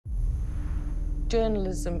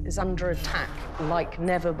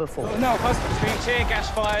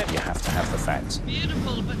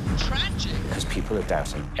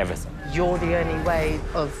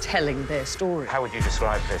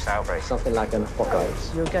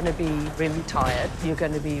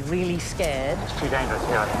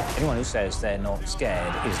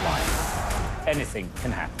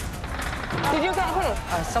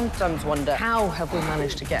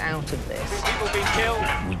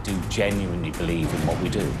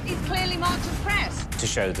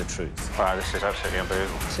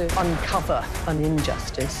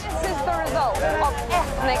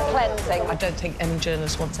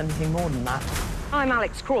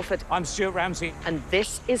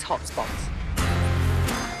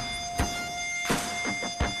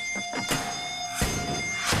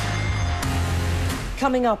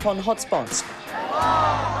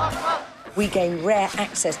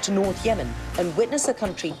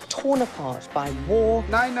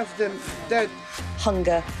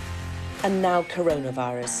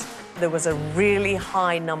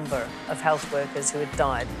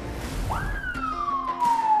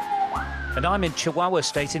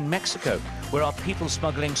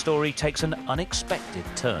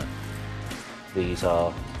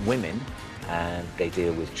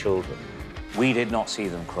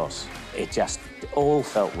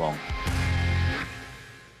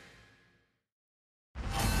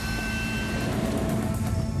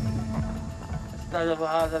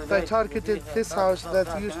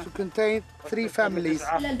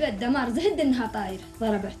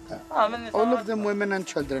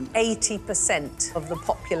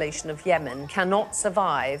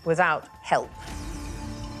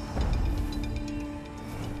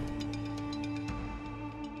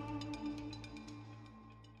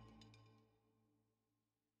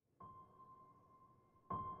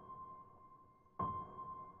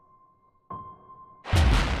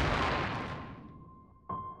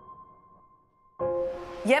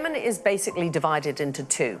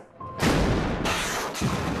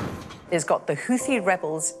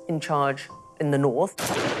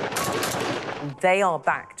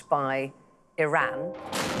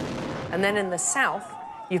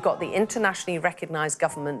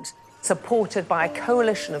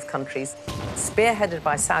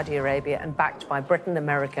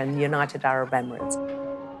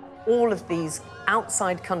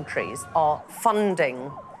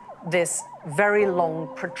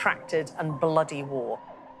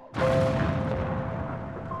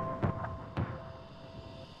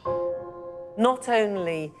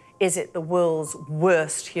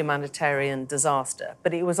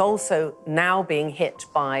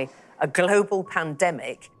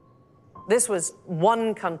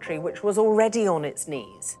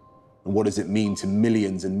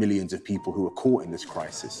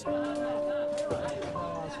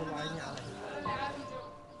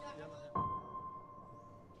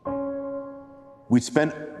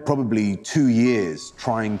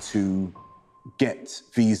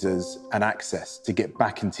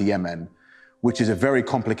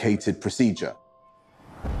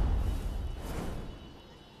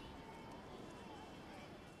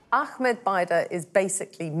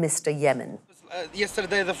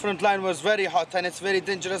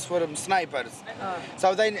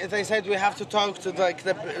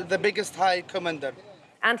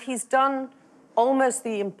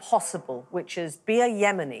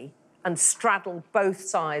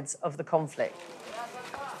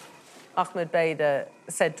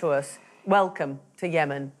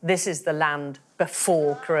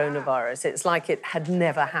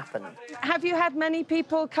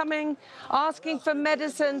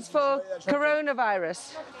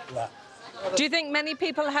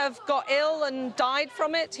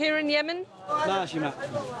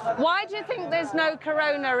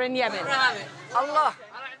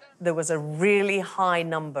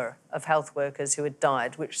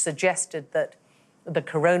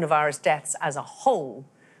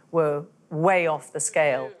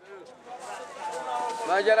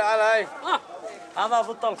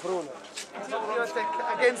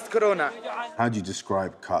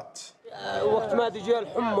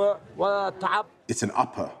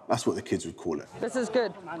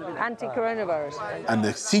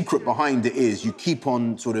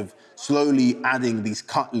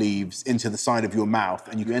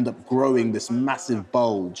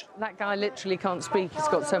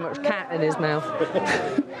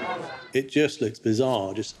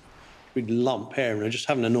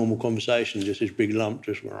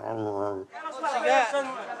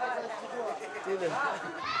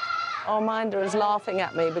Our minder is laughing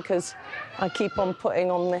at me because I keep on putting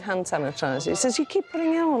on the hand sanitizer. He says, you keep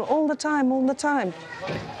putting it on all the time, all the time.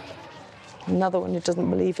 Another one who doesn't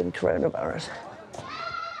believe in coronavirus.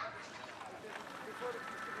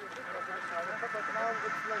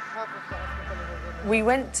 We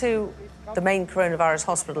went to the main coronavirus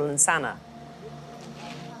hospital in Sana'a.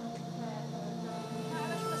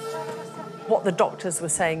 What the doctors were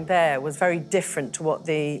saying there was very different to what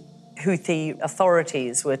the Houthi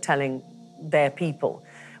authorities were telling their people,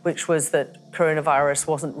 which was that coronavirus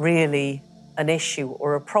wasn't really an issue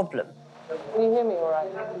or a problem. Can you hear me all right?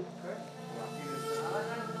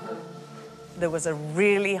 There was a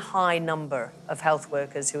really high number of health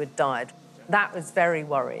workers who had died. That was very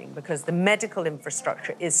worrying because the medical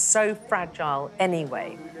infrastructure is so fragile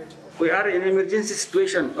anyway. We are in an emergency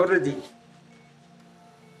situation already.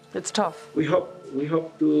 It's tough. We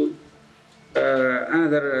hope to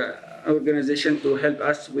another organization to help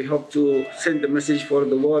us. We hope to send a message for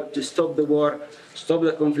the world to stop the war, stop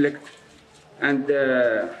the conflict, and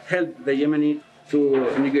help the Yemeni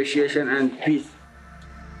to negotiation and peace.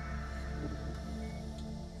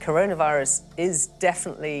 Coronavirus is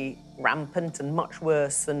definitely rampant and much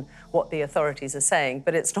worse than what the authorities are saying,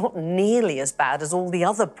 but it's not nearly as bad as all the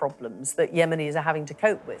other problems that Yemenis are having to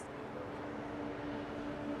cope with.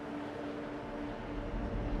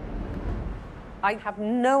 I have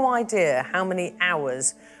no idea how many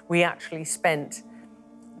hours we actually spent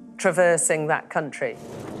traversing that country.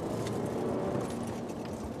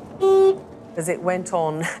 Because it went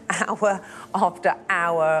on hour after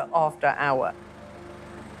hour after hour.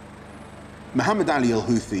 Mohammed Ali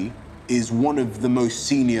al-Houthi is one of the most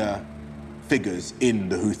senior figures in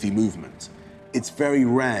the Houthi movement. It's very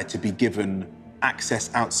rare to be given access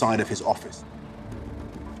outside of his office.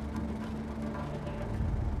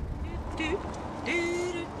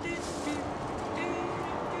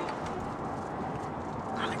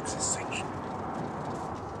 Alex is singing.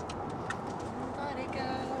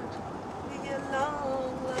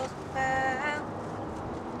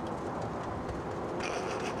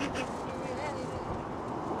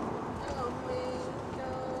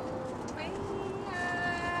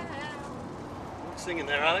 Singing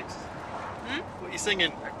there, Alex? What are you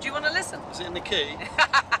singing? Do you want to listen? Is it in the key?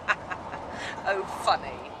 Oh,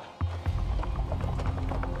 funny.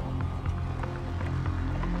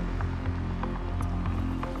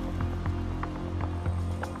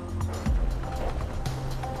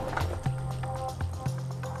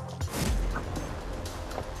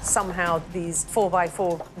 Somehow these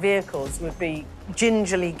 4x4 vehicles would be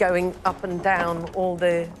gingerly going up and down all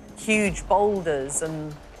the huge boulders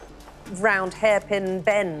and round hairpin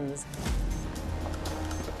bends.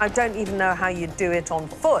 I don't even know how you do it on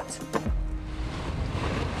foot.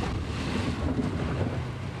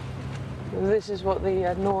 This is what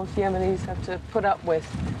the North Yemenis have to put up with.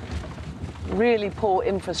 Really poor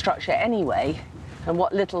infrastructure anyway, and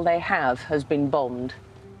what little they have has been bombed.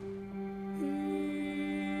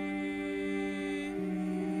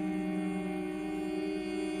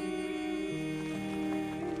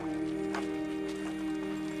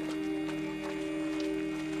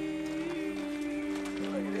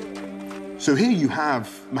 So here you have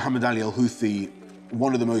Mohammed Ali al-Houthi,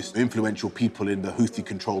 one of the most influential people in the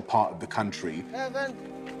Houthi-controlled part of the country.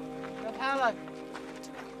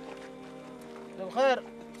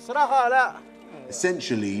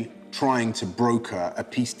 Essentially trying to broker a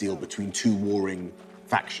peace deal between two warring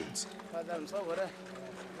factions.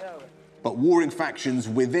 But warring factions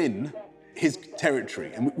within his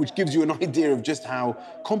territory, and which gives you an idea of just how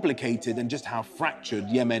complicated and just how fractured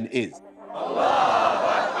Yemen is.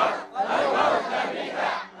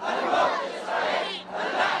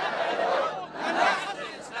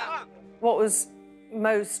 What was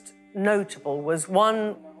most notable was,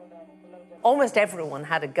 one, almost everyone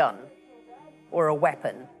had a gun or a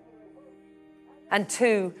weapon. And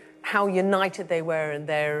two, how united they were in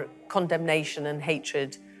their condemnation and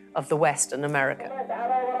hatred of the West and America.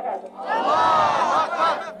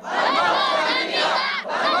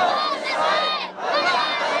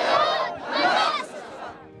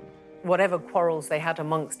 Whatever quarrels they had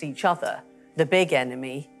amongst each other, the big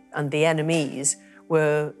enemy and the enemies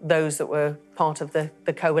were those that were part of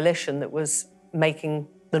the coalition that was making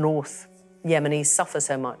the North Yemenis suffer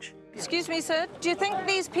so much. Excuse me, sir, do you think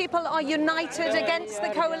these people are united against the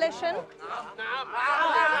coalition?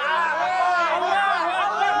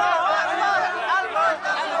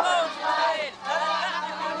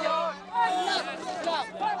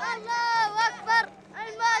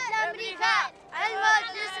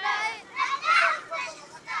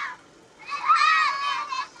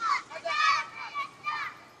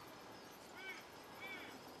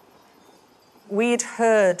 We'd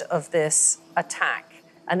heard of this attack,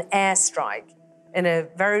 an airstrike, in a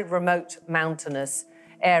very remote mountainous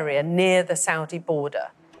area near the Saudi border.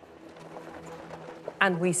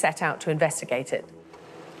 And we set out to investigate it.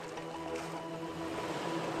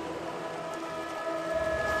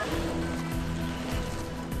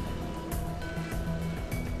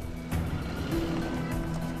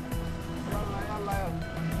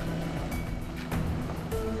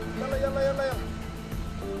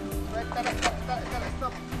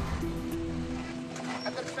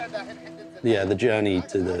 Yeah, the journey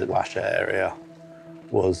to the Washa area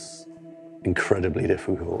was incredibly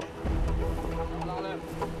difficult.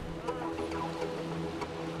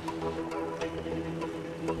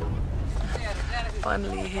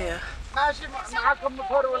 Finally here. God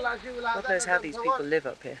knows how these people live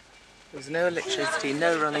up here. There's no electricity,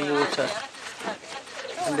 no running water,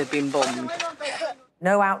 and they've been bombed.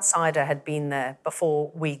 No outsider had been there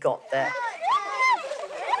before we got there.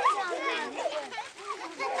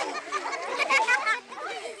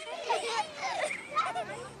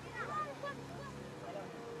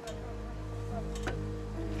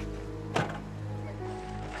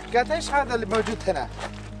 قالت ايش هذا اللي موجود هنا؟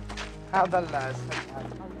 هذا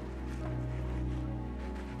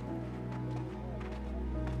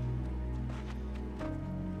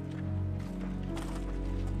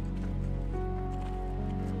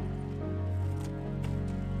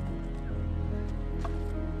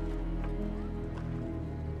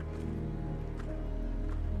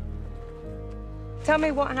Tell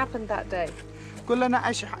me what happened that day. كلنا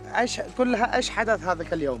ايش حدث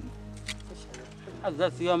هذاك اليوم؟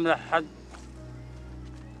 حدث يوم الأحد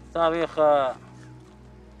تاريخ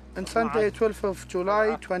On Sunday, 12th of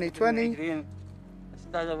July, 2020,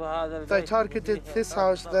 they targeted this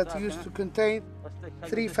house that used to contain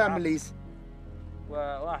 3 families.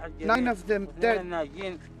 9 of them dead.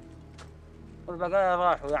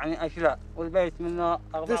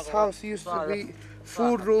 This house used to be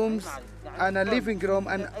 4 rooms and a living room,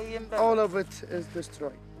 and all of it is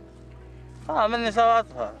destroyed.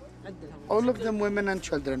 All of them women and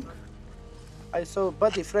children. I saw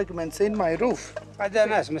body fragments in my roof. هذا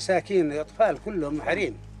ناس مساكين أطفال كلهم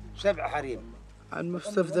حريم 7 حريم. And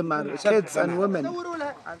most of them are kids and women.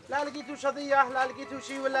 لا لقيتوا شظية لا لقيتوا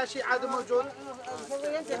شيء ولا شيء عاد موجود.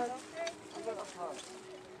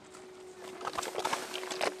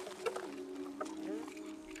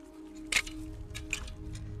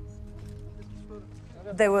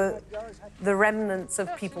 There were the remnants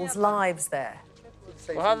of people's lives there.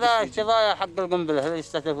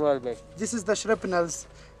 This is the shrapnels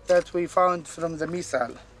that we found from the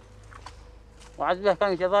missile.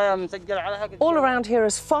 All around here,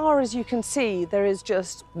 as far as you can see, there is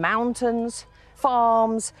just mountains,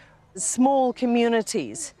 farms, small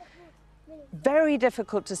communities. Very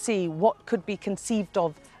difficult to see what could be conceived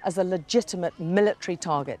of as a legitimate military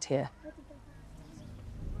target here.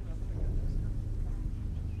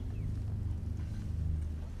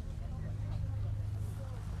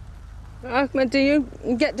 Ahmed, do you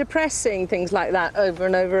get depressed seeing things like that over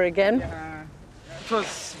and over again? Yeah, it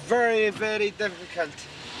was very, very difficult.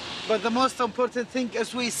 But the most important thing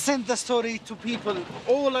is we send the story to people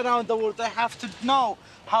all around the world. They have to know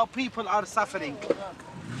how people are suffering.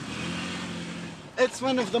 It's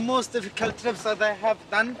one of the most difficult trips that I have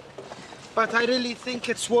done, but I really think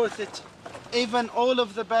it's worth it. Even all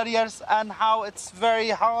of the barriers and how it's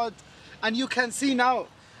very hard. And you can see now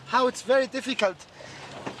how it's very difficult.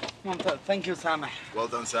 Thank you, Sameh. Well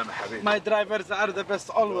done, Sameh, Habib. My drivers are the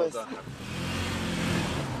best always. Well done.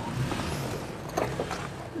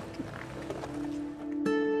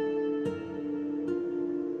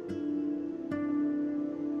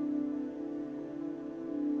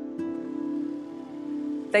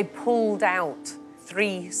 They pulled out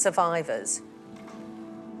 3 survivors.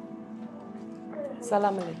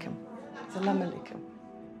 Salam alaikum. Salam alaikum.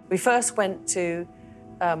 We first went to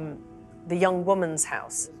the young woman's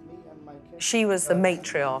house. She was the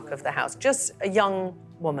matriarch of the house, just a young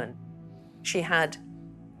woman. She had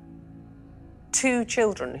 2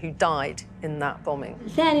 children who died in that bombing.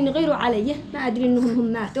 ثاني نغيروا علي ما أدري إنهم هم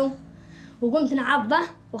ماتوا وقمت نعضه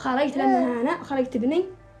وخرجت لما أنا وخرجت ابني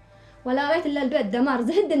ولا رأيت إلا البيت دمار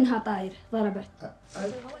زهد إنها طاير ضربت.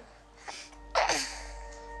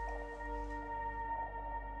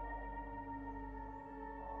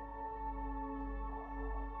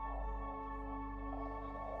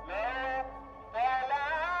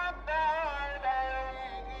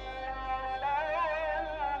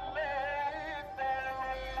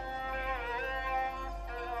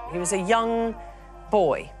 He was a young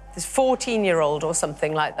boy, this 14-year-old or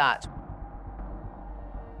something like that.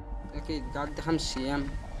 أكيد قعدت 5 أيام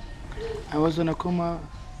I was in a coma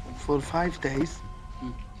for 5 days.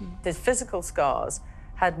 His physical scars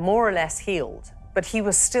had more or less healed, but he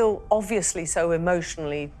was still obviously so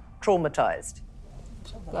emotionally traumatized.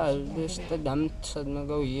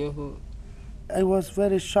 I was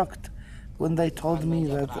very shocked when they told me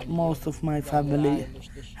that most of my family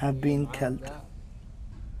have been killed.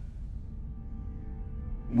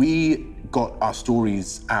 We got our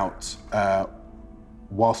stories out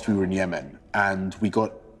whilst we were in Yemen, and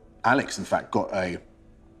Alex, in fact, got an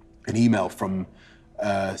email from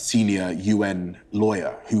a senior UN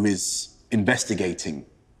lawyer who is investigating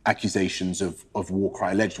accusations of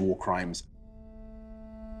alleged war crimes.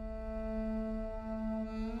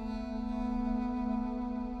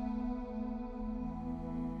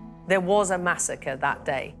 There was a massacre that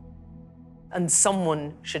day, and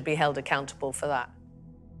someone should be held accountable for that.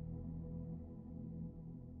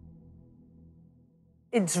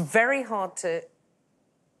 It's very hard to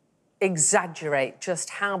exaggerate just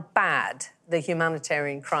how bad the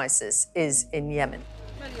humanitarian crisis is in Yemen.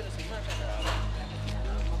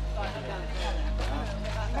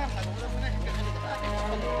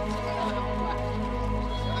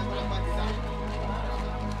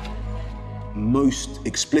 Most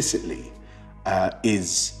explicitly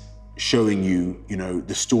is showing you,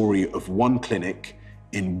 the story of one clinic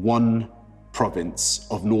in one province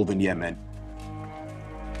of northern Yemen.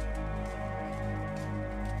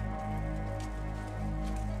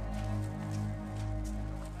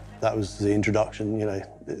 That was the introduction,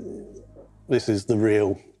 this is the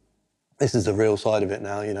real side of it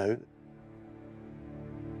now,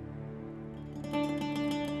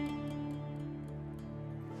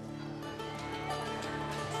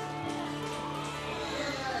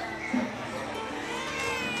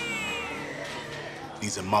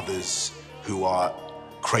 These are mothers who are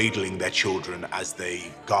cradling their children as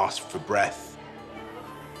they gasp for breath.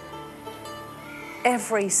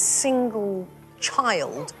 Every single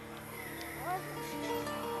child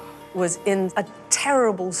was in a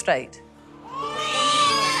terrible state.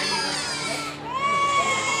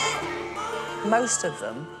 Most of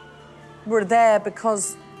them were there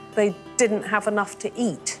because they didn't have enough to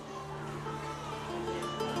eat.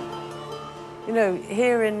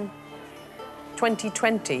 Here in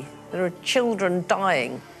 2020, there are children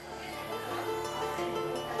dying.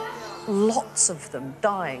 Lots of them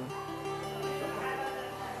dying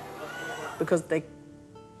because they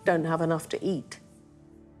don't have enough to eat.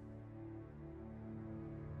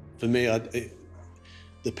 For me,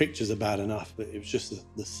 the pictures are bad enough, but it was just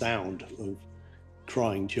the sound of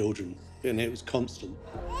crying children, and it was constant.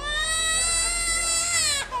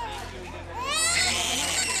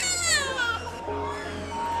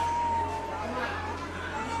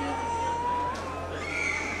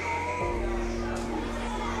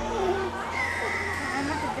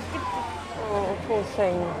 Oh, poor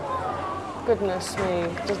thing. Goodness me,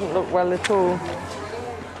 doesn't look well at all.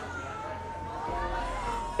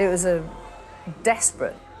 It was a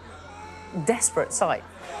desperate sight.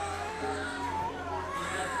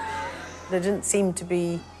 There didn't seem to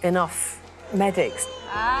be enough medics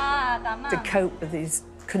to cope with these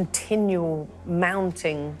continual,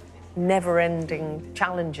 mounting, never-ending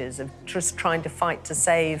challenges of just trying to fight to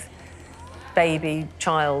save baby,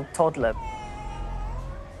 child, toddler.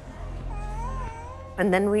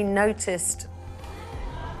 And then we noticed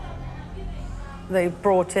they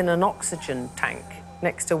brought in an oxygen tank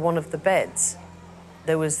next to one of the beds.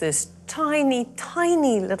 There was this tiny,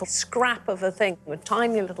 tiny little scrap of a thing with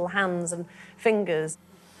tiny little hands and fingers.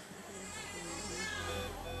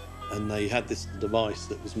 And they had this device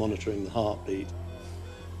that was monitoring the heartbeat,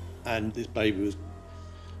 and this baby was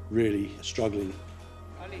really struggling.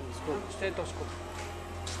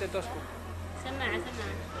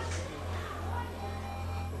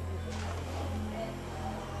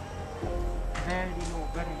 Very low,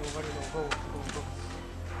 very low, very low. Go.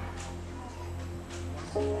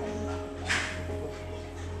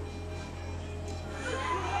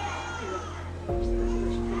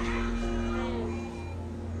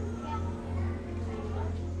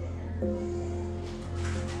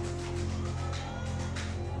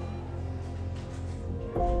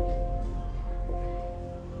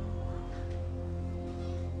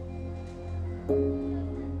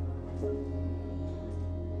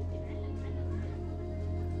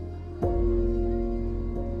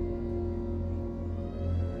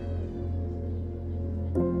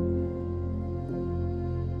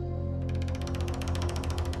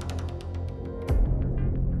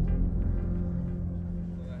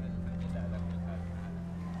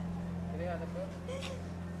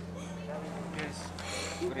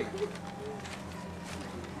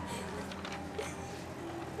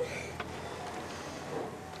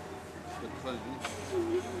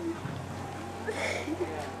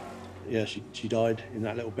 Yeah, she died in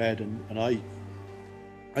that little bed, and I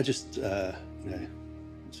just, you know,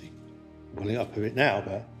 obviously welling up a bit now,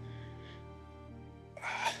 but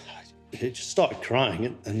it just started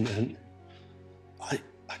crying, and I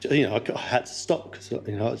you know, I had to stop because,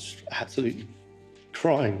 you know, I was absolutely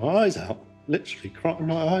crying my eyes out, literally crying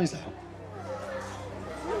my eyes out.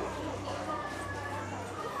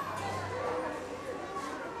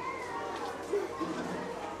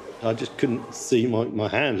 I just couldn't see my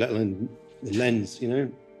hand, let alone the lens, you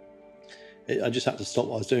know. I just had to stop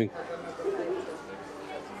what I was doing.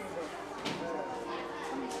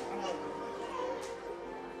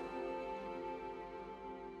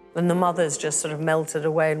 And the mothers just sort of melted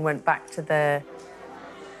away and went back to their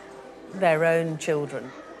own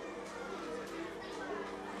children.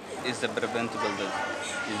 It's a preventable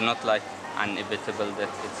death. It's not like an inevitable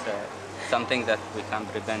death. It's something that we can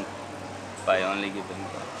prevent by only giving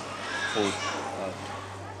food.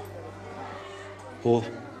 Poor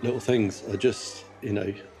little things are just, you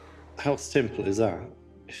know, how simple is that?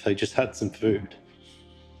 If they just had some food.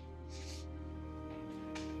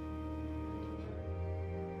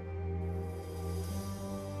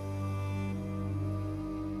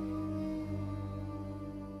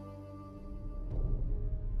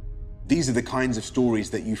 These are the kinds of stories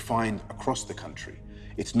that you find across the country.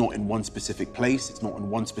 It's not in one specific place, it's not on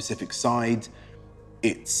one specific side.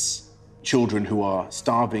 It's children who are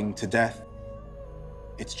starving to death.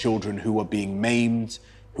 It's children who are being maimed,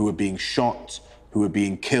 who are being shot, who are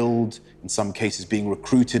being killed, in some cases being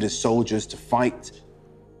recruited as soldiers to fight.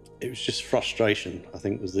 It was just frustration, I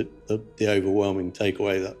think, was the overwhelming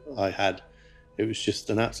takeaway that I had. It was just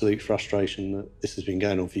an absolute frustration that this has been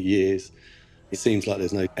going on for years. It seems like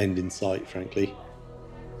there's no end in sight, frankly.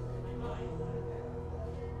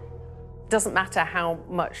 It doesn't matter how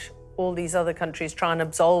much all these other countries try and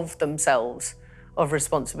absolve themselves of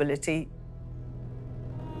responsibility.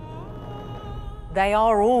 They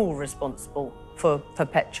are all responsible for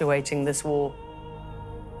perpetuating this war.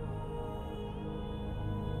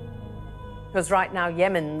 Because right now,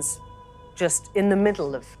 Yemen's just in the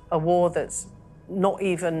middle of a war that's not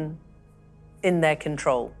even in their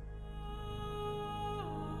control.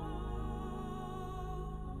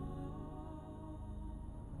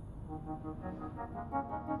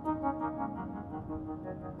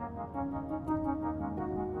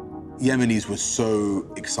 Yemenis were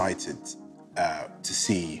so excited to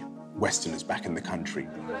see Westerners back in the country.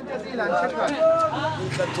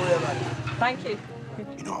 Thank you.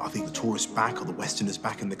 You know, I think the tourists back or the Westerners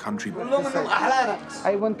back in the country.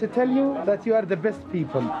 I want to tell you that you are the best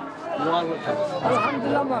people.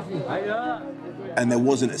 And there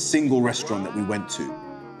wasn't a single restaurant that we went to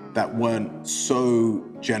that weren't so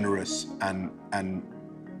generous and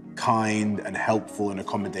kind and helpful and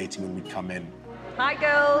accommodating when we'd come in. Hi,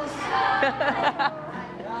 girls.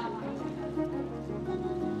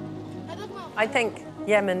 I think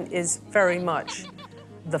Yemen is very much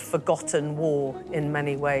the forgotten war in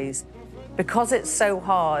many ways. Because it's so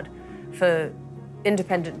hard for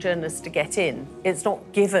independent journalists to get in, it's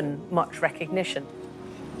not given much recognition.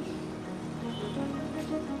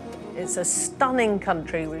 It's a stunning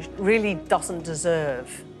country which really doesn't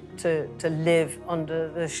deserve to live under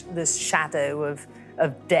this shadow of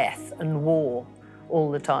death and war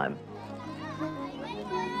all the time.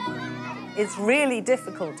 It's really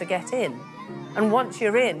difficult to get in. And once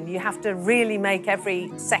you're in, you have to really make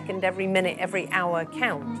every second, every minute, every hour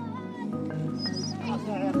count.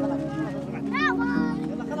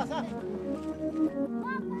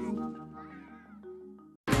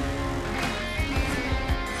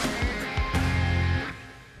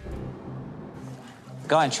 The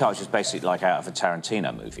guy in charge was basically like out of a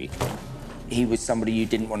Tarantino movie. He was somebody you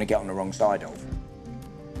didn't want to get on the wrong side of.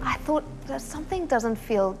 I thought that something doesn't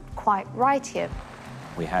feel quite right here.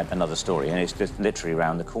 We had another story, and it's just literally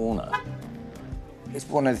around the corner. It's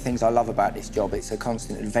one of the things I love about this job. It's a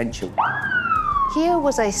constant adventure. Here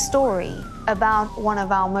was a story about one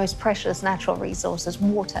of our most precious natural resources,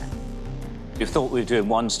 water. We thought we were doing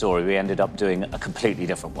one story, we ended up doing a completely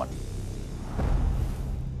different one.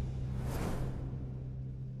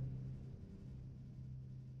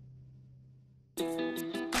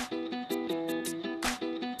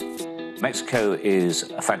 Mexico is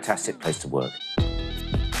a fantastic place to work.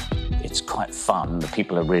 It's quite fun, the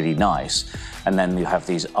people are really nice, and then you have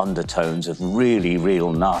these undertones of really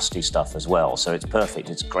real nasty stuff as well, so it's perfect,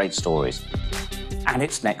 it's great stories. And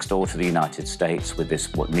it's next door to the United States with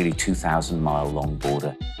this, nearly 2,000-mile-long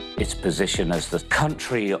border. Its position as the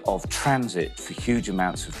country of transit for huge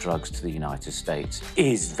amounts of drugs to the United States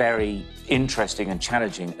is very interesting and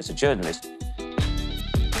challenging as a journalist.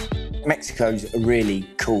 Mexico's a really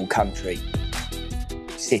cool country.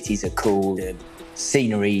 Cities are cool, the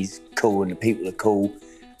scenery's cool, and the people are cool.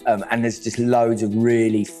 And there's just loads of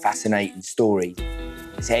really fascinating stories.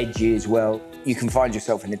 It's edgy as well. You can find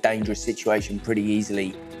yourself in a dangerous situation pretty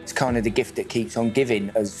easily. It's kind of the gift that keeps on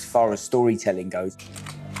giving as far as storytelling goes.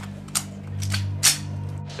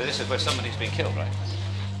 So this is where somebody's been killed, right?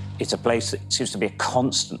 It's a place that seems to be a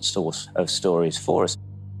constant source of stories for us.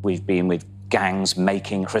 We've been with gangs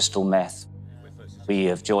making crystal meth. We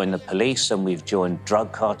have joined the police and we've joined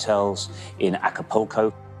drug cartels in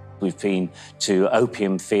Acapulco. We've been to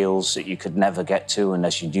opium fields that you could never get to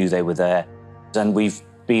unless you knew they were there. And we've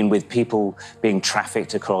been with people being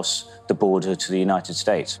trafficked across the border to the United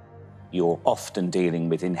States. You're often dealing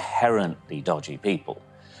with inherently dodgy people.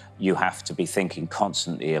 You have to be thinking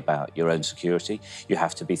constantly about your own security. You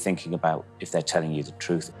have to be thinking about if they're telling you the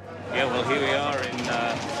truth. Yeah, well, here we are in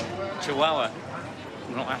Chihuahua.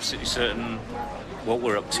 I'm not absolutely certain what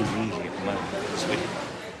we're up to really at the moment. So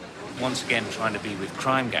we're once again trying to be with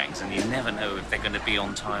crime gangs, and you never know if they're going to be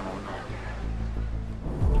on time or not.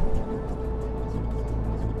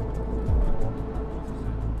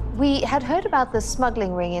 We had heard about the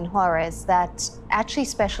smuggling ring in Juarez that actually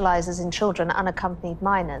specializes in children, unaccompanied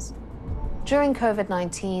minors. During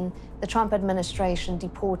COVID-19, the Trump administration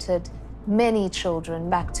deported many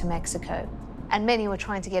children back to Mexico, and many were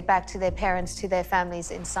trying to get back to their parents, to their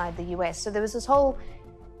families inside the US. So there was this whole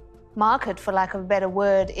market, for lack of a better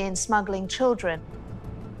word, in smuggling children.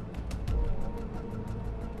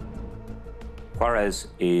 Juarez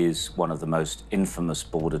is one of the most infamous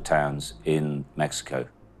border towns in Mexico.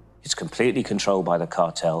 It's completely controlled by the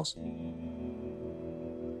cartels.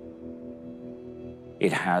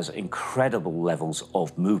 It has incredible levels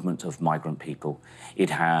of movement of migrant people.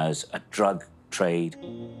 It has a drug trade.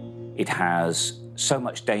 It has so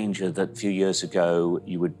much danger that a few years ago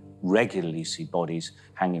you would regularly see bodies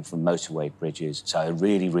hanging from motorway bridges. So a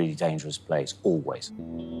really, really dangerous place, always.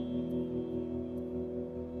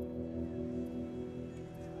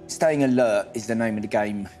 Staying alert is the name of the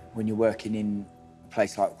game when you're working in a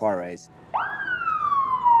place like Juarez.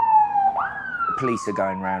 The police are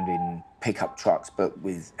going around in pickup trucks, but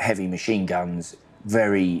with heavy machine guns,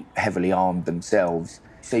 very heavily armed themselves.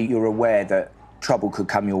 So you're aware that trouble could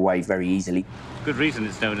come your way very easily. Good reason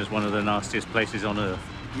it's known as one of the nastiest places on Earth.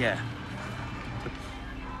 Yeah.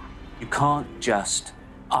 You can't just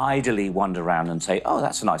idly wander around and say, oh,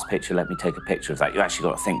 that's a nice picture, let me take a picture of that. You actually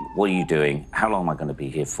got to think, what are you doing? How long am I going to be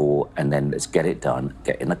here for? And then let's get it done,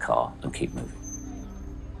 get in the car and keep moving.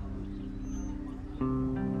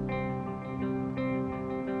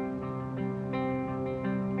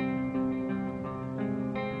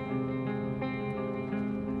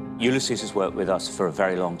 Ulysses has worked with us for a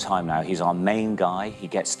very long time now. He's our main guy. He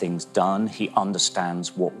gets things done. He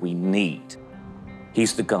understands what we need.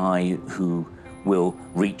 He's the guy who will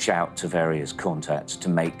reach out to various contacts to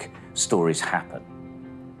make stories happen.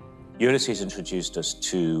 Ulysses introduced us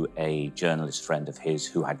to a journalist friend of his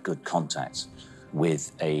who had good contacts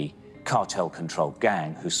with a cartel-controlled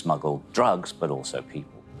gang who smuggled drugs, but also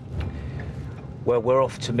people. Well, we're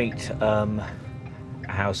off to meet a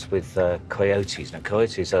house with coyotes. Now,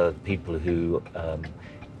 coyotes are people who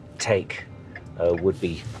take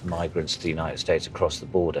would-be migrants to the United States across the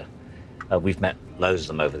border. We've met loads of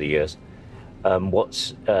them over the years.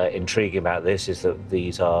 What's intriguing about this is that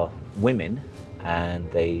these are women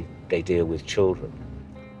and they deal with children.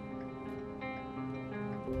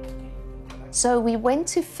 So we went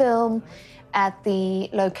to film at the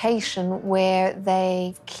location where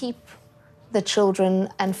they keep the children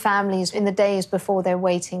and families in the days before they're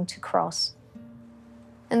waiting to cross.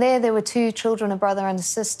 And there were two children, a brother and a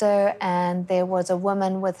sister, and there was a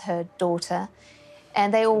woman with her daughter,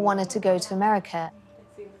 and they all wanted to go to America.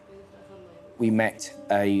 We met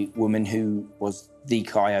a woman who was the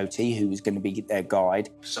coyote, who was going to be their guide.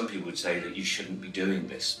 Some people would say that you shouldn't be doing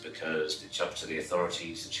this because it's up to the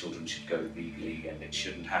authorities, the children should go legally and it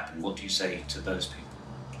shouldn't happen. What do you say to those people?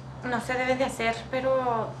 No se debe de hacer,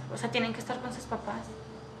 pero, o sea, tienen que estar con sus papás.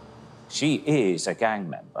 She is a gang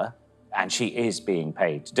member and she is being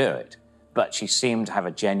paid to do it, but she seemed to have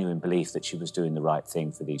a genuine belief that she was doing the right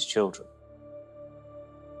thing for these children.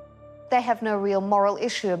 They have no real moral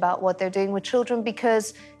issue about what they're doing with children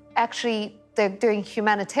because actually they're doing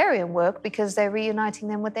humanitarian work because they're reuniting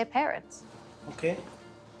them with their parents. Okay.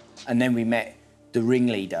 And then we met the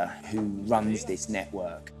ringleader who runs this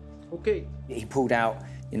network. Okay. He pulled out,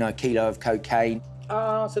 you know, a kilo of cocaine.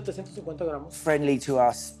 750 gramos. Friendly to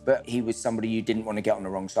us, but he was somebody you didn't want to get on the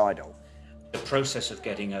wrong side of. The process of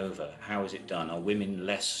getting over, how is it done? Are women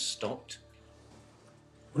less stopped?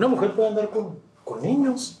 Una mujer puede andar con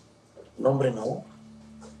niños, un hombre no.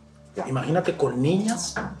 Imagínate con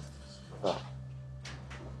niñas.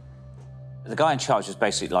 The guy in charge was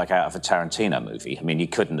basically like out of a Tarantino movie. I mean, you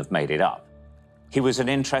couldn't have made it up. He was an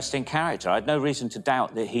interesting character. I had no reason to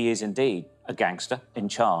doubt that he is indeed a gangster in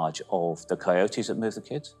charge of the coyotes that move the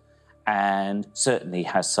kids, and certainly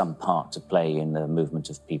has some part to play in the movement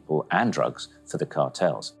of people and drugs for the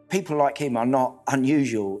cartels. People like him are not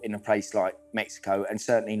unusual in a place like Mexico, and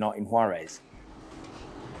certainly not in Juarez.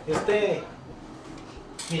 Mira.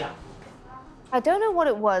 I don't know what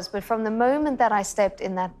it was, but from the moment that I stepped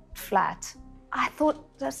in that flat, I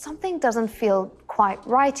thought that something doesn't feel quite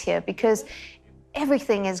right here, because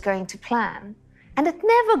everything is going to plan, and it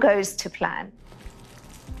never goes to plan.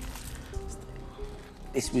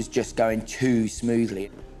 This was just going too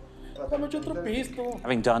smoothly.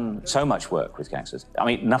 Having done so much work with gangsters, I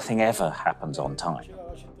mean, nothing ever happens on time.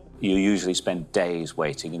 You usually spend days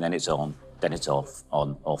waiting, and then it's on, then it's off,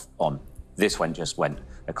 on, off, on. This one just went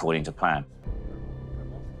according to plan.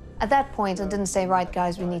 At that point, I didn't say, right,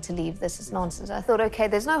 guys, we need to leave. This is nonsense. I thought, OK,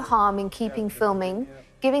 there's no harm in keeping filming,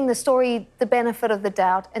 giving the story the benefit of the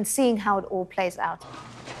doubt, and seeing how it all plays out.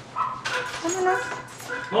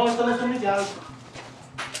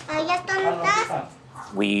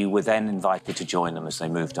 We were then invited to join them as they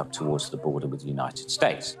moved up towards the border with the United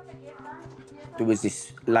States. There was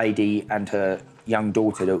this lady and her young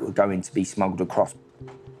daughter that were going to be smuggled across.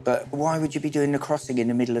 But why would you be doing the crossing in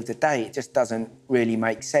the middle of the day? It just doesn't really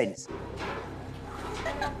make sense.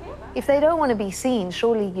 If they don't want to be seen,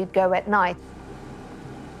 surely you'd go at night.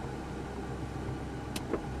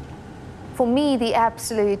 For me, the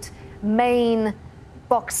absolute main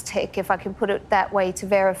box tick, if I can put it that way, to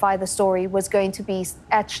verify the story was going to be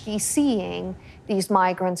actually seeing these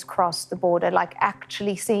migrants cross the border, like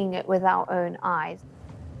actually seeing it with our own eyes.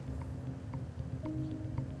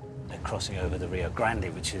 Crossing over the Rio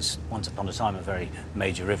Grande, which is once upon a time a very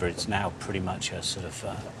major river. It's now pretty much a sort of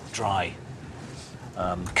dry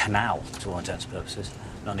canal to all intents and purposes.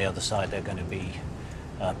 And on the other side, they're going to be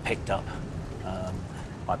picked up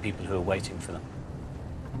by people who are waiting for them.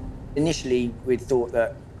 Initially, we'd thought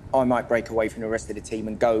that I might break away from the rest of the team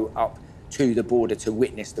and go up to the border to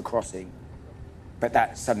witness the crossing. But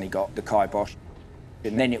that suddenly got the kibosh.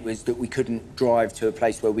 And then it was that we couldn't drive to a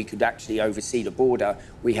place where we could actually oversee the border.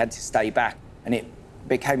 We had to stay back. And it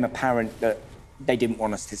became apparent that they didn't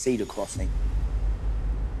want us to see the crossing.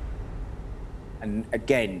 And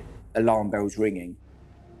again, alarm bells ringing.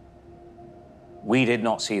 We did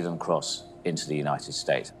not see them cross into the United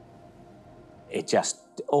States. It just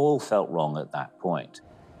all felt wrong at that point.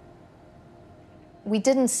 We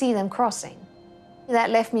didn't see them crossing. That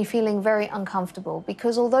left me feeling very uncomfortable,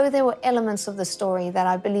 because although there were elements of the story that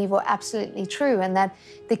I believe were absolutely true and that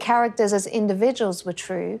the characters as individuals were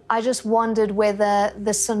true, I just wondered whether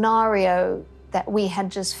the scenario that we had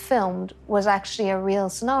just filmed was actually a real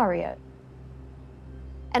scenario.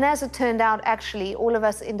 And as it turned out, actually, all of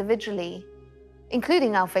us individually,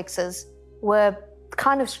 including our fixers, were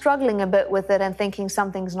kind of struggling a bit with it and thinking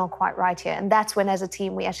something's not quite right here. And that's when, as a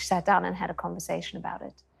team, we actually sat down and had a conversation about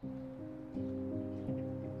it.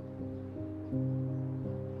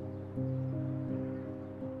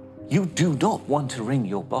 You do not want to ring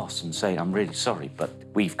your boss and say, I'm really sorry, but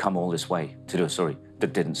we've come all this way to do a story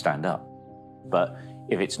that didn't stand up. But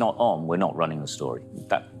if it's not on, we're not running the story.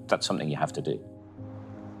 That's something you have to do.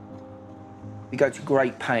 We go to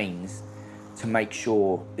great pains to make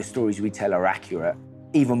sure the stories we tell are accurate,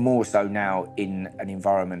 even more so now in an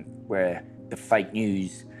environment where the fake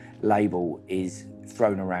news label is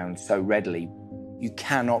thrown around so readily. You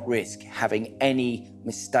cannot risk having any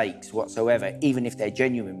mistakes whatsoever, even if they're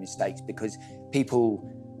genuine mistakes, because people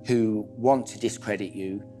who want to discredit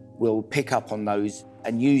you will pick up on those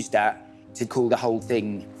and use that to call the whole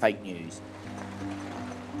thing fake news.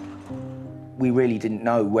 We really didn't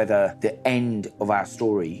know whether the end of our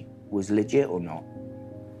story was legit or not.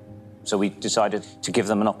 So we decided to give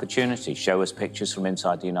them an opportunity, show us pictures from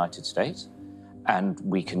inside the United States, and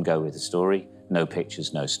we can go with the story. No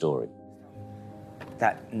pictures, no story.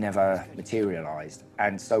 That never materialised,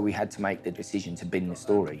 and so we had to make the decision to bin the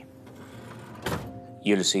story.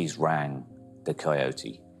 Ulysses rang the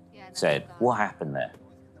coyote, said, what happened there?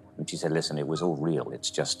 And she said, listen, it was all real. It's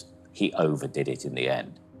just he overdid it in the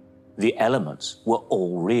end. The elements were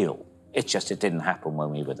all real. It's just it didn't happen when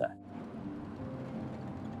we were there.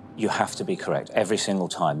 You have to be correct every single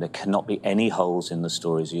time. There cannot be any holes in the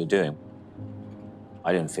stories you're doing.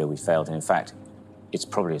 I didn't feel we failed, and in fact, it's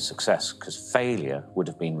probably a success, because failure would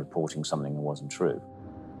have been reporting something that wasn't true.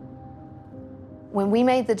 When we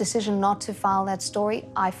made the decision not to file that story,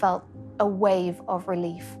 I felt a wave of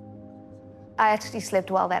relief. I actually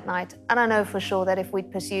slept well that night, and I know for sure that if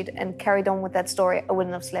we'd pursued and carried on with that story, I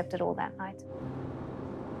wouldn't have slept at all that night.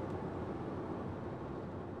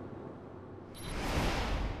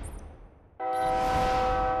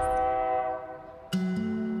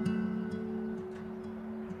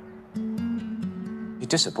 You're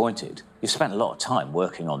disappointed. You've spent a lot of time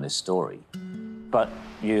working on this story, but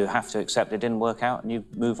you have to accept it didn't work out and you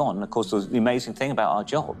move on. And of course, the amazing thing about our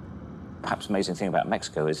job, perhaps the amazing thing about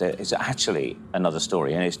Mexico, is that it's actually another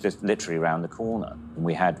story, and it's just literally around the corner. And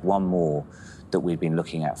we had one more that we'd been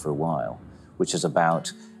looking at for a while, which is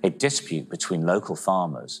about a dispute between local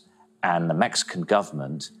farmers and the Mexican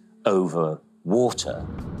government over water.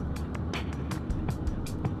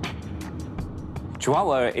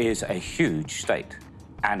 Chihuahua is a huge state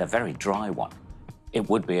and a very dry one. It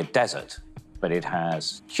would be a desert, but it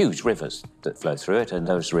has huge rivers that flow through it, and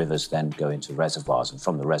those rivers then go into reservoirs, and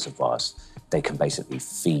from the reservoirs, they can basically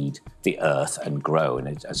feed the earth and grow,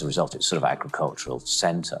 and as a result, it's sort of agricultural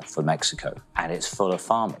center for Mexico, and it's full of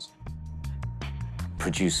farmers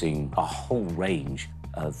producing a whole range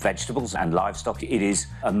of vegetables and livestock. It is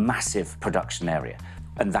a massive production area,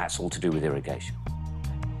 and that's all to do with irrigation.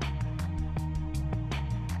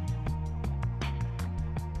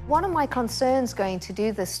 One of my concerns going to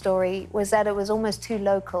do this story was that it was almost too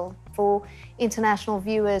local for international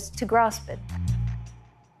viewers to grasp it.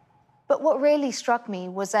 But what really struck me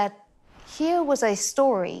was that here was a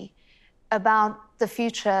story about the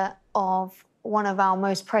future of one of our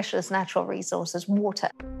most precious natural resources, water.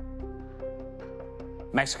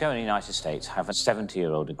 Mexico and the United States have a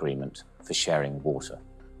 70-year-old agreement for sharing water.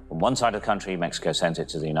 On one side of the country, Mexico sends it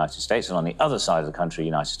to the United States, and on the other side of the country, the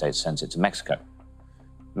United States sends it to Mexico.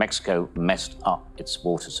 Mexico messed up its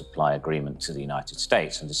water supply agreement to the United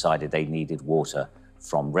States and decided they needed water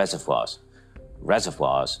from reservoirs.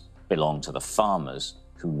 Reservoirs belong to the farmers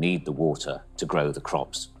who need the water to grow the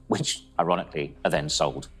crops, which, ironically, are then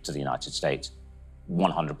sold to the United States,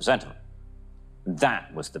 100% of them.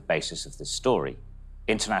 That was the basis of this story.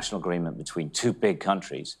 International agreement between two big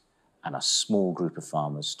countries and a small group of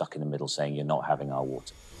farmers stuck in the middle saying, you're not having our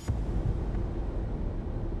water.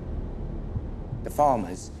 The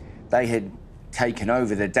farmers, they had taken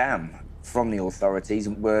over the dam from the authorities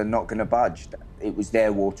and were not going to budge. It was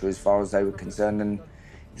their water as far as they were concerned, and it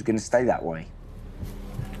was going to stay that way.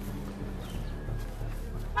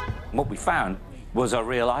 What we found was a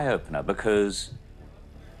real eye-opener, because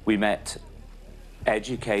we met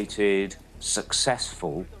educated,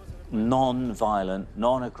 successful, non-violent,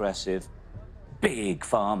 non-aggressive, big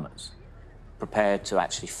farmers prepared to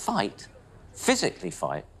actually fight, physically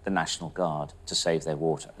fight, the National Guard to save their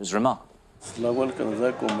water. It was remarkable. El agua que nos da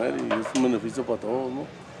de comer y es un beneficio para todos, ¿no?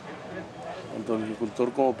 Tanto el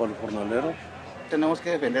agricultor como para el jornalero. Tenemos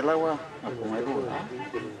que defender el agua a comerlo, ¿verdad?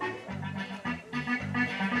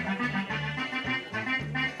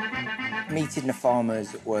 Meeting the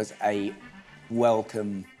farmers was a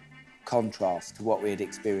welcome contrast to what we had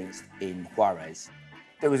experienced in Juarez.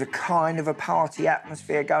 There was a kind of a party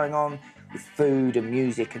atmosphere going on with food and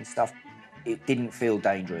music and stuff. It didn't feel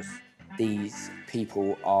dangerous. These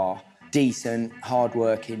people are decent,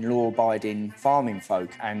 hard-working, law-abiding farming folk,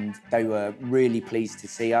 and they were really pleased to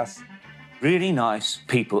see us. Really nice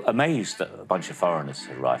people, amazed that a bunch of foreigners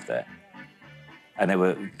had arrived there. And they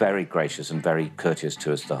were very gracious and very courteous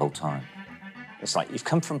to us the whole time. It's like, you've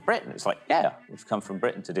come from Britain. It's like, yeah, we've come from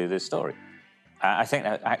Britain to do this story. I think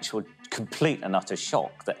that actual complete and utter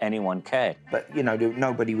shock that anyone cared. But, you know,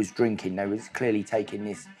 nobody was drinking. They was clearly taking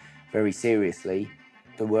this very seriously.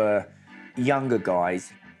 There were younger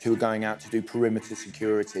guys who were going out to do perimeter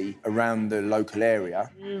security around the local area.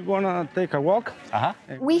 You wanna take a walk?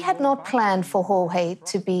 We had not planned for Jorge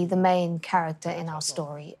to be the main character in our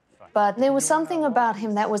story, but there was something about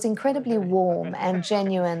him that was incredibly warm and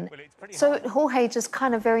genuine. So Jorge just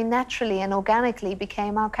kind of very naturally and organically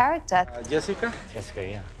became our character. Jessica? Jessica,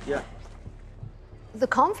 yeah. Yeah. The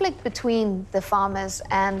conflict between the farmers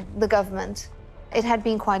and the government, it had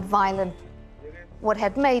been quite violent. What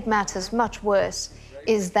had made matters much worse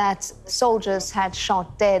is that soldiers had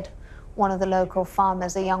shot dead one of the local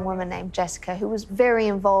farmers, a young woman named Jessica, who was very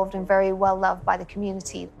involved and very well loved by the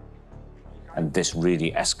community. And this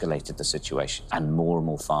really escalated the situation, and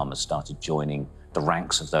more farmers started joining the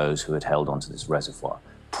ranks of those who had held onto this reservoir,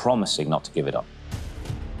 promising not to give it up.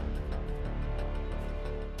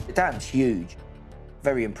 The dam's huge.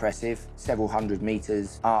 Very impressive, several hundred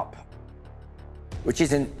metres up, which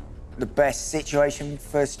isn't the best situation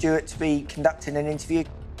for Stuart to be conducting an interview.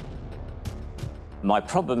 My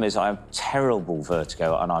problem is I have terrible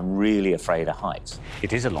vertigo and I'm really afraid of heights.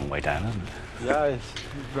 It is a long way down, isn't it? Yeah, it's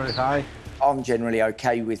very high. I'm generally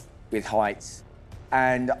okay with heights,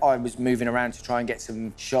 and I was moving around to try and get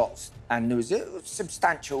some shots, and there was a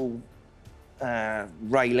substantial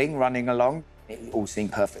railing running along. It all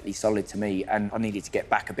seemed perfectly solid to me, and I needed to get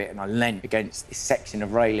back a bit, and I leant against this section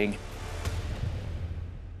of railing.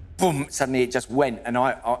 Boom! Suddenly it just went, and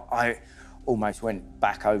I almost went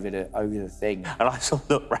back over the thing. And I sort of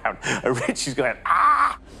looked round, and Richie's going,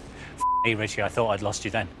 ah! Hey, Richie, I thought I'd lost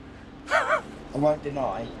you then. I won't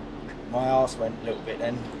deny, my arse went a little bit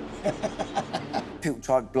then. People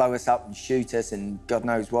tried to blow us up and shoot us and God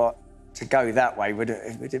knows what. To go that way would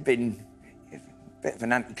have been a bit of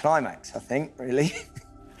an anticlimax, I think, really.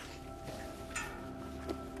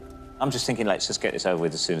 I'm just thinking, let's just get this over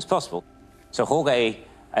with as soon as possible. So Jorge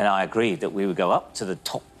and I agreed that we would go up to the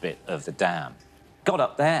top bit of the dam. Got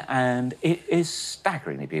up there, and it is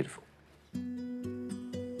staggeringly beautiful.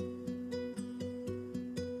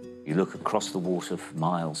 You look across the water for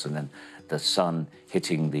miles, and then the sun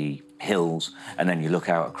hitting the hills, and then you look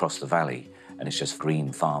out across the valley, and it's just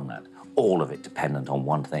green farmland, all of it dependent on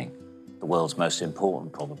one thing. The world's most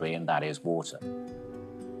important, probably, and that is water.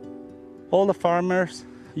 All the farmers,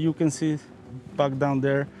 you can see back down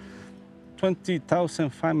there, 20,000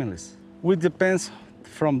 families. We depend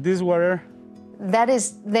from this water. That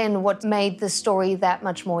is then what made the story that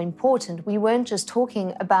much more important. We weren't just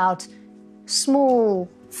talking about small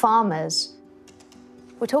farmers.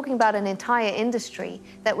 We're talking about an entire industry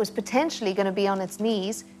that was potentially going to be on its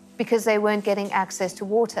knees because they weren't getting access to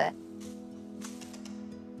water.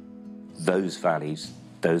 Those valleys,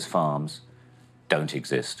 those farms, don't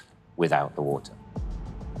exist without the water.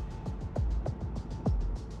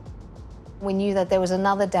 We knew that there was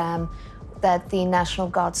another dam that the National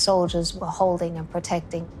Guard soldiers were holding and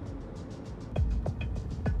protecting.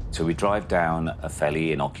 So we drive down a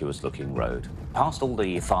fairly innocuous-looking road, past all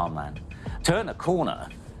the farmland, turn a corner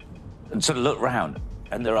and sort of look round,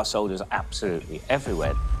 and there are soldiers absolutely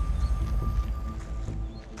everywhere.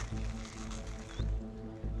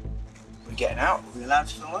 We're getting out. Are we allowed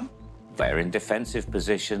to film? They're in defensive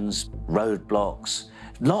positions, roadblocks,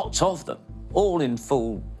 lots of them, all in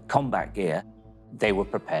full combat gear. They were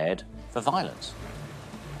prepared for violence.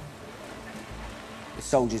 The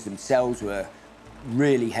soldiers themselves were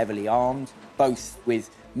really heavily armed, both with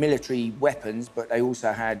military weapons, but they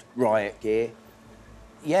also had riot gear.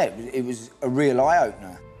 Yeah, it was a real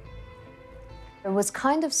eye-opener. It was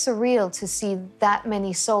kind of surreal to see that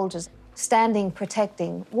many soldiers standing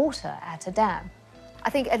protecting water at a dam. I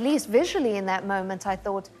think at least visually in that moment I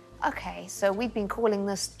thought, okay, so we've been calling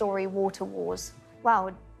this story Water Wars. Wow,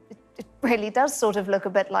 it really does sort of look a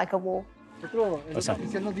bit like a war.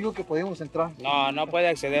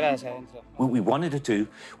 What we wanted to do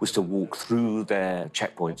was to walk through their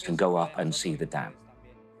checkpoints and go up and see the dam.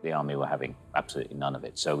 The army were having absolutely none of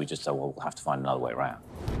it, so we just thought, well, we'll have to find another way around.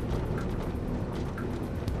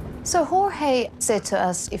 So Jorge said to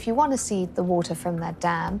us, if you want to see the water from that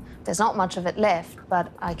dam, there's not much of it left,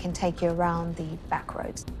 but I can take you around the back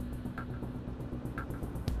roads.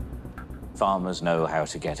 Farmers know how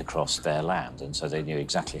to get across their land, and so they knew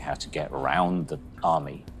exactly how to get around the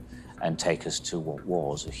army and take us to what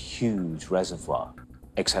was a huge reservoir,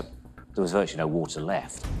 except there was virtually no water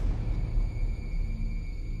left.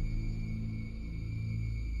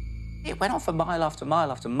 It went on for mile after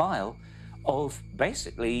mile after mile of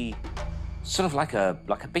basically sort of like a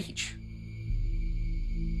beach.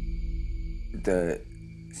 The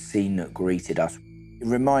scene that greeted us, it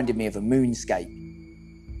reminded me of a moonscape.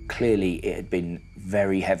 Clearly, it had been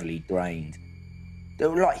very heavily drained. There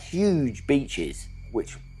were like huge beaches,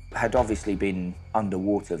 which had obviously been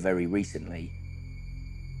underwater very recently.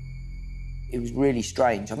 It was really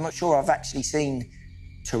strange. I'm not sure I've actually seen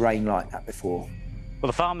terrain like that before. Well,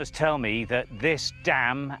 the farmers tell me that this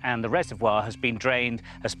dam and the reservoir has been drained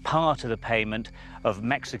as part of the payment of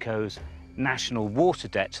Mexico's national water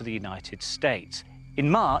debt to the United States. In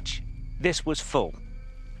March, this was full.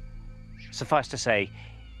 Suffice to say,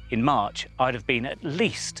 in March, I'd have been at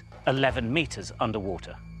least 11 metres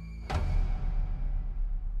underwater.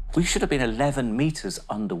 We should have been 11 metres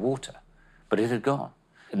underwater, but it had gone.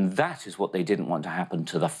 And that is what they didn't want to happen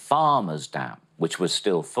to the farmers' dam, which was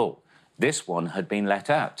still full. This one had been let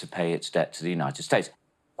out to pay its debt to the United States.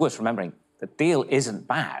 Worth remembering, the deal isn't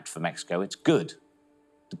bad for Mexico, it's good.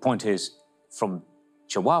 The point is, from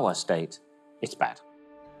Chihuahua state, it's bad.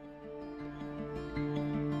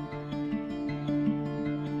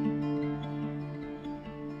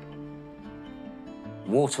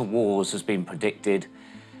 Water wars has been predicted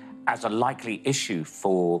as a likely issue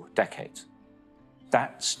for decades.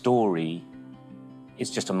 That story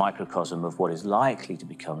is just a microcosm of what is likely to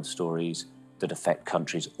become stories that affect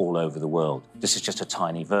countries all over the world. This is just a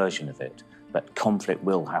tiny version of it, but conflict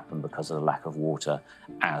will happen because of the lack of water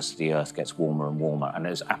as the Earth gets warmer and warmer, and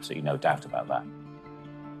there's absolutely no doubt about that.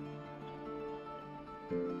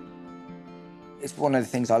 It's one of the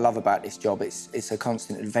things I love about this job. It's a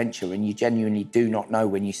constant adventure, and you genuinely do not know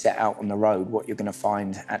when you set out on the road what you're going to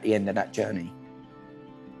find at the end of that journey.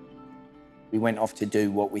 We went off to do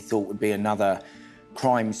what we thought would be another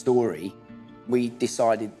crime story. We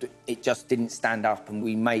decided that it just didn't stand up, and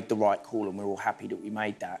we made the right call, and we're all happy that we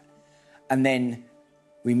made that. And then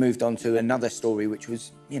we moved on to another story, which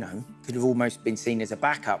was, you know, could have almost been seen as a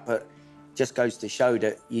backup, but just goes to show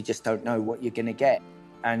that you just don't know what you're going to get.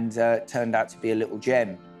 And turned out to be a little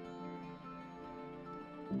gem.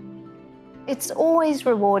 It's always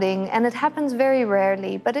rewarding, and it happens very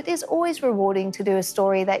rarely, but it is always rewarding to do a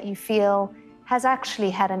story that you feel has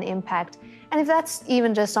actually had an impact. And if that's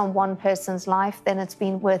even just on one person's life, then it's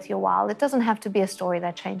been worth your while. It doesn't have to be a story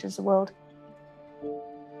that changes the world.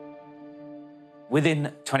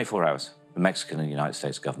 Within 24 hours, the Mexican and United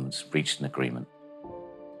States governments reached an agreement.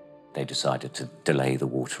 They decided to delay the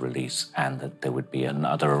water release and that there would be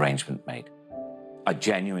another arrangement made. I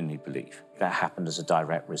genuinely believe that happened as a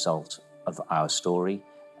direct result of our story.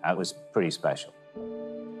 It was pretty special.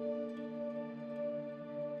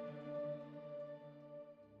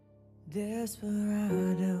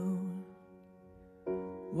 Desperado,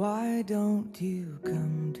 why don't you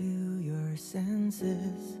come to your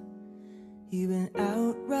senses? You've been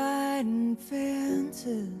out riding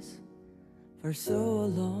fences for so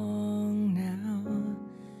long now.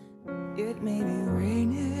 It may be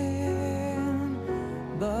raining,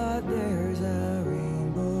 but there's a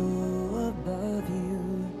rainbow above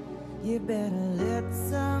you. You better